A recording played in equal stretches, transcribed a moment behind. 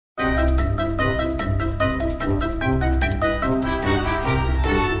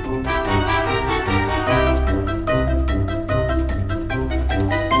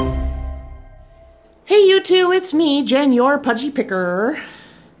it's me, Jen, your pudgy picker.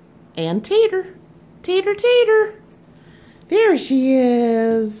 And Tater. Tater, Tater. There she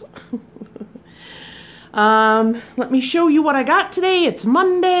is. Let me show you what I got today. It's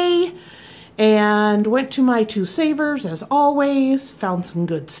Monday. And went to my 2 savers as always. Found some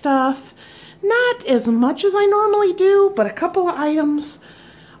good stuff. Not as much as I normally do, but a couple of items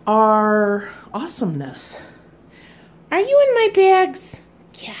are awesomeness. Are you in my bags?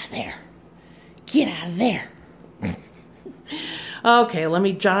 Get out of there. Get out of there. Okay, let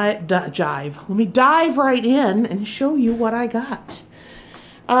me Let me dive right in and show you what I got.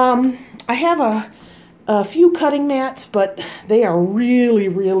 I have a few cutting mats, but they are really,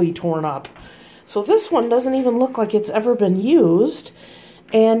 really torn up. So this one doesn't even look like it's ever been used.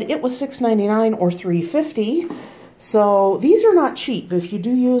 And it was $6.99 or $3.50. So these are not cheap. If you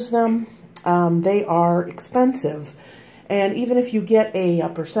do use them, they are expensive. And even if you get a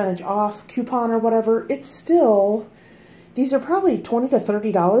percentage off coupon or whatever, it's still, these are probably $20 to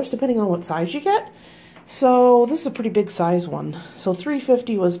 $30 depending on what size you get. So this is a pretty big size one. So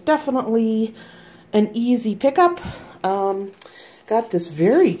 $3.50 was definitely an easy pickup. Got this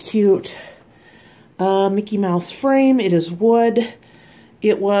very cute Mickey Mouse frame. It is wood.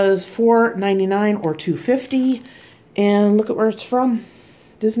 It was $4.99 or $2.50. And look at where it's from.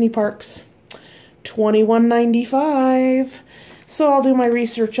 Disney Parks. $21.95. So I'll do my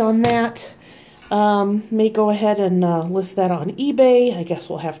research on that. May go ahead and list that on eBay. I guess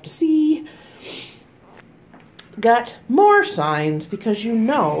we'll have to see. Got more signs because you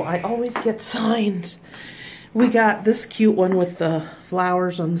know I always get signs. We got this cute one with the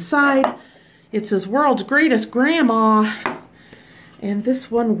flowers on the side. It says World's Greatest Grandma. And this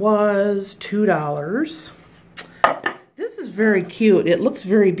one was $2. This is very cute. It looks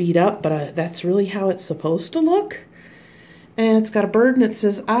very beat up, but that's really how it's supposed to look. And it's got a bird and it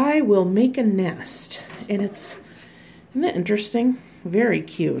says, I will make a nest. And isn't that interesting? Very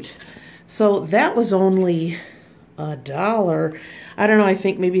cute. So that was only $1. I don't know, I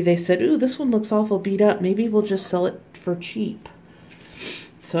think maybe they said, ooh, this one looks awful beat up. Maybe we'll just sell it for cheap.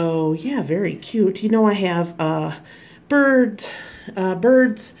 So yeah, very cute. You know, I have birds,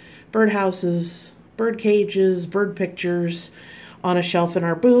 birdhouses, bird cages, bird pictures on a shelf in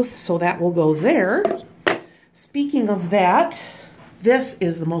our booth, so that will go there. Speaking of that, this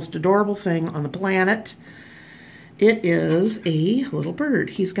is the most adorable thing on the planet. It is a little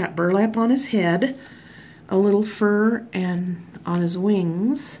bird. He's got burlap on his head, a little fur and on his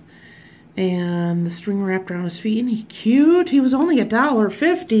wings, and the string wrapped around his feet, and he's cute. He was only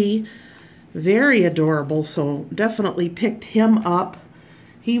 $1.50. Very adorable, so definitely picked him up.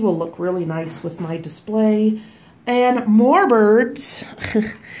 He will look really nice with my display. And more birds.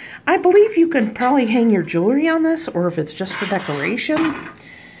 I believe you can probably hang your jewelry on this, or if it's just for decoration.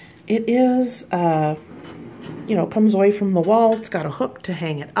 It is, you know, comes away from the wall. It's got a hook to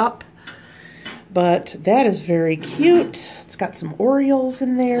hang it up. But that is very cute. It's got some Orioles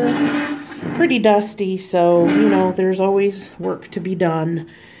in there. Pretty dusty, so, you know, there's always work to be done.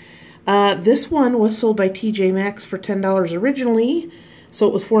 This one was sold by TJ Maxx for $10 originally. So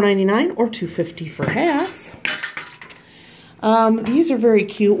it was $4.99 or $2.50 for half. These are very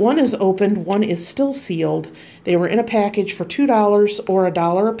cute. One is opened, one is still sealed. They were in a package for $2 or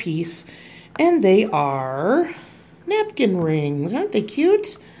 $1 a piece. And they are napkin rings. Aren't they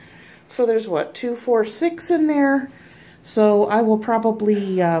cute? So there's what, 2, 4, 6 in there. So I will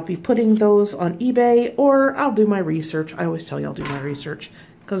probably be putting those on eBay, or I'll do my research. I always tell you I'll do my research,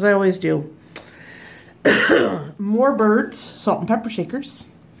 because I always do. More birds, salt and pepper shakers.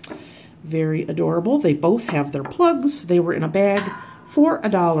 Very adorable. They both have their plugs. They were in a bag for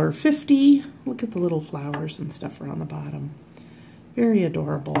 $1.50. Look at the little flowers and stuff around the bottom. Very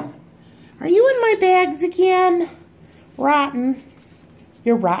adorable. Are you in my bags again? Rotten.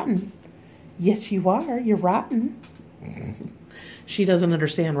 You're rotten. Yes, you are. You're rotten. She doesn't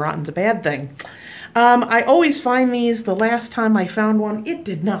understand rotten's a bad thing. I always find these. The last time I found one, it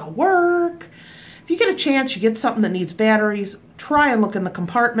did not work. If you get a chance, you get something that needs batteries, try and look in the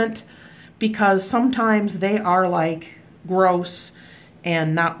compartment, because sometimes they are like gross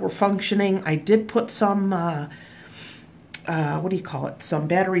and not functioning. I did put some, what do you call it? Some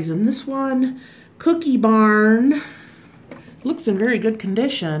batteries in this one. Cookie Barn. Looks in very good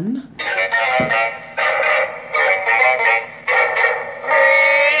condition.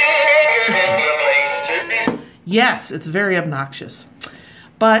 Yes, it's very obnoxious.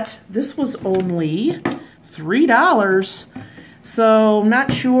 But this was only $3. So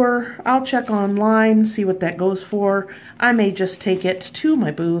not sure. I'll check online, see what that goes for. I may just take it to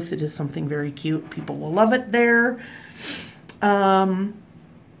my booth. It is something very cute. People will love it there.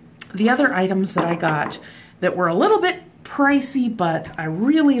 The other items that I got, that were a little bit pricey, but I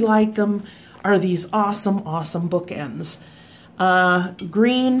really liked them are these awesome, awesome bookends.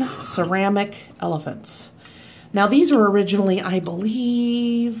 Green ceramic elephants. Now these were originally, I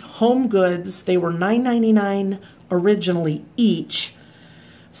believe, Home Goods. They were $9.99 originally each,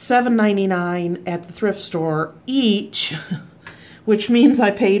 $7.99 at the thrift store each, which means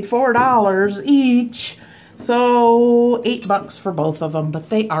I paid $4 each. So $8 for both of them, but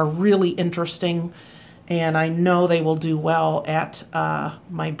they are really interesting, and I know they will do well at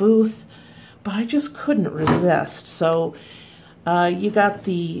my booth, but I just couldn't resist. So you got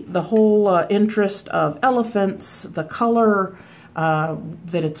the whole interest of elephants, the color,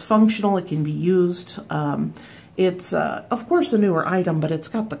 that it's functional, it can be used. It's, of course, a newer item, but it's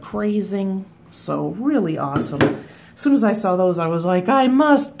got the crazing, so really awesome. As soon as I saw those, I was like, I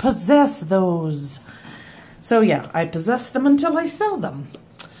must possess those. So yeah, I possess them until I sell them.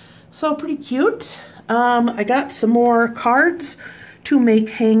 So pretty cute. I got some more cards to make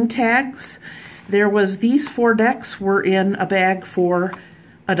hang tags. There was these 4 decks were in a bag for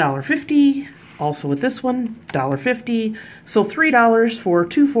 $1.50. Also with this one, $1.50. So $3 for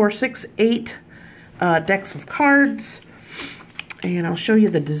 2, 4, 6, 8 decks of cards. And I'll show you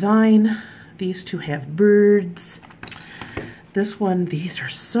the design. These two have birds. This one, these are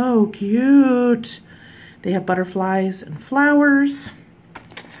so cute. They have butterflies and flowers.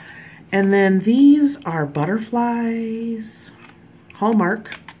 And then these are butterflies,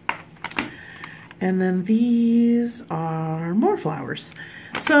 Hallmark. And then these are more flowers.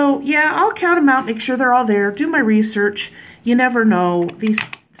 So yeah, I'll count them out, make sure they're all there, do my research. You never know.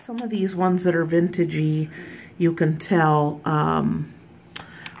 Some of these ones that are vintagey, you can tell.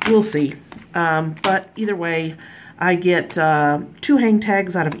 We'll see. But either way, I get 2 hang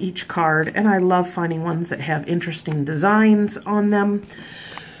tags out of each card, and I love finding ones that have interesting designs on them.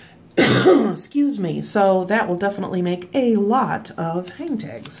 Excuse me. So that will definitely make a lot of hang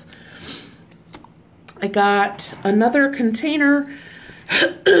tags. I got another container,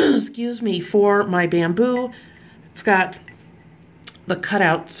 excuse me, for my bamboo. It's got the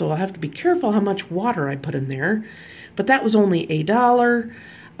cutout, so I'll have to be careful how much water I put in there. But that was only $1.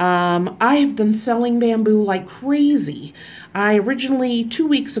 I've been selling bamboo like crazy. I originally, 2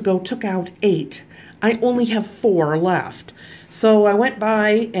 weeks ago, took out 8. I only have 4 left. So I went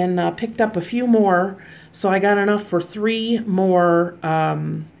by and picked up a few more. So I got enough for 3 more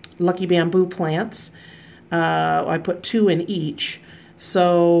Lucky Bamboo plants. I put 2 in each.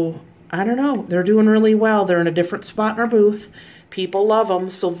 So I don't know. They're doing really well. They're in a different spot in our booth. People love them.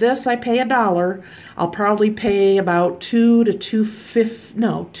 So this I pay $1. I'll probably pay about $2 to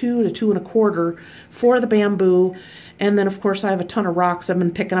 $2.25 for the bamboo. And then of course I have a ton of rocks I've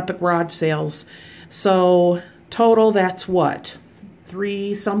been picking up at garage sales. So total, that's what,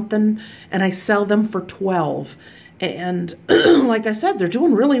 3 something, and I sell them for $12. And like I said, they're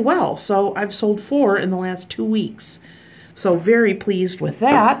doing really well. So I've sold 4 in the last 2 weeks. So very pleased with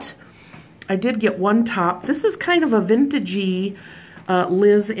that. I did get one top. This is kind of a vintagey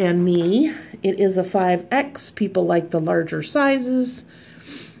Liz and Me. It is a 5X. People like the larger sizes.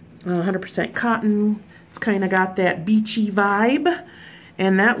 100% cotton. It's kind of got that beachy vibe.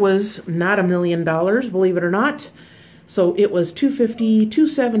 And that was not $1 million, believe it or not. So it was $250,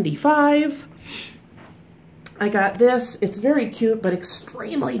 $275. I got this. It's very cute, but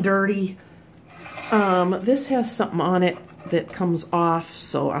extremely dirty. This has something on it that comes off,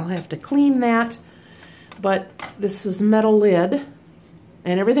 so I'll have to clean that. But this is metal lid,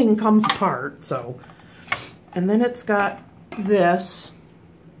 and everything comes apart, so. And then it's got this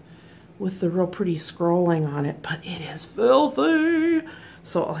with the real pretty scrolling on it, but it is filthy.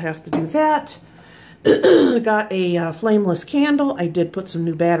 So I'll have to do that. I got a flameless candle. I did put some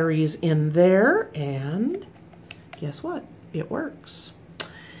new batteries in there, and guess what? It works.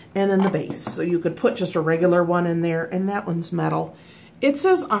 And then the base. So you could put just a regular one in there, and that one's metal. It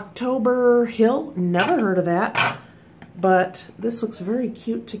says October Hill. Never heard of that. But this looks very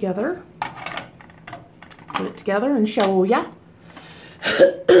cute together. Put it together and show ya.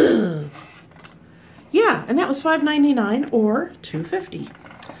 Yeah, and that was $5.99 or $2.50.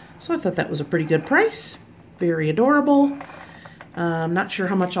 So I thought that was a pretty good price. Very adorable. I'm not sure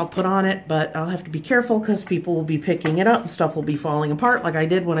how much I'll put on it, but I'll have to be careful because people will be picking it up and stuff will be falling apart like I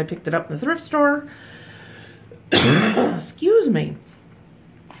did when I picked it up in the thrift store. Excuse me.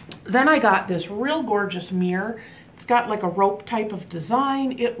 Then I got this real gorgeous mirror. It's got like a rope type of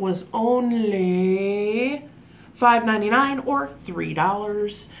design. It was only $5.99 or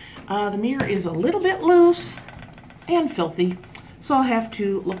 $3. The mirror is a little bit loose and filthy, so I'll have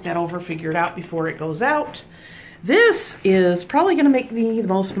to look that over, figure it out before it goes out. This is probably going to make me the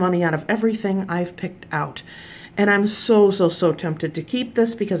most money out of everything I've picked out. And I'm so tempted to keep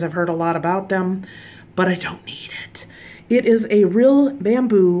this because I've heard a lot about them, but I don't need it. It is a Real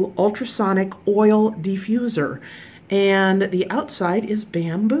Bamboo ultrasonic oil diffuser, and the outside is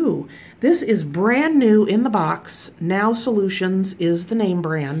bamboo. This is brand new in the box. Now Solutions is the name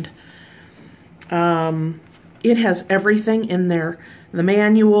brand. It has everything in there. The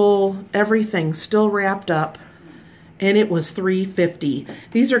manual, everything still wrapped up, and it was $3.50.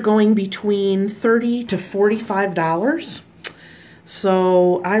 These are going between $30 to $45.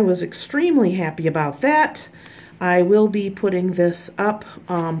 So I was extremely happy about that. I will be putting this up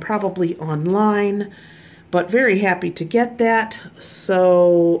probably online, but very happy to get that.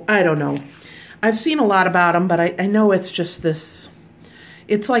 So I don't know. I've seen a lot about them, but I know it's just this.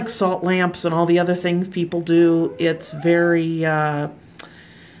 It's like salt lamps and all the other things people do. It's very,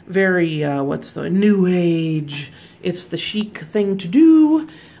 what's the new age? It's the chic thing to do,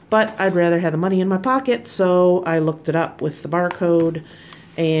 but I'd rather have the money in my pocket, so I looked it up with the barcode,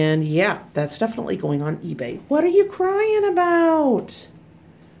 and yeah, that's definitely going on eBay. What are you crying about?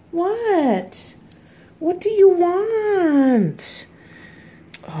 What? What do you want?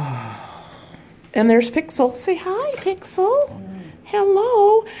 Oh. And there's Pixel. Say hi, Pixel.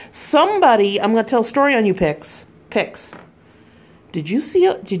 Hello. Somebody, I'm going to tell a story on you, Pix. Pix. Did you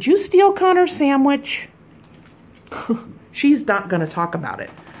steal Connor's sandwich? She's not going to talk about it.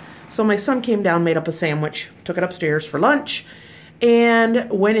 So my son came down, made up a sandwich, took it upstairs for lunch, and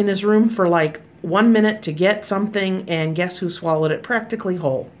went in his room for like 1 minute to get something, and guess who swallowed it practically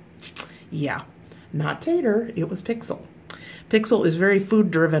whole? Yeah, not Tater, it was Pixel. Pixel is very food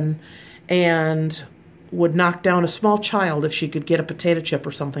driven and would knock down a small child if she could get a potato chip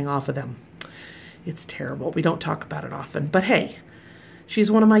or something off of them. It's terrible. We don't talk about it often, but hey, she's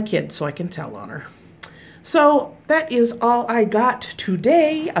one of my kids, so I can tell on her. So that is all I got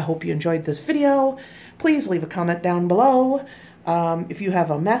today. I hope you enjoyed this video. Please leave a comment down below. If you have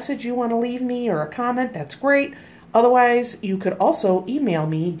a message you want to leave me or a comment, that's great. Otherwise, you could also email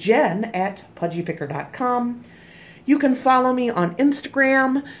me, jen@pudgypicker.com. You can follow me on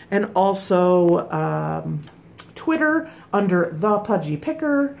Instagram and also Twitter under The Pudgy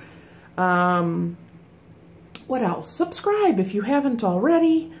Picker. What else? Subscribe if you haven't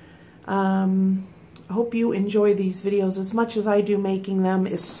already. I hope you enjoy these videos as much as I do making them.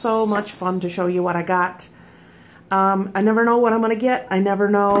 It's so much fun to show you what I got. I never know what I'm going to get. I never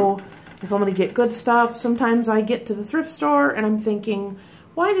know if I'm going to get good stuff. Sometimes I get to the thrift store and I'm thinking,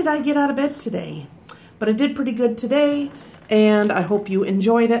 why did I get out of bed today? But I did pretty good today, and I hope you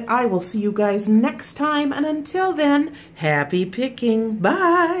enjoyed it. I will see you guys next time, and until then, happy picking.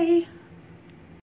 Bye!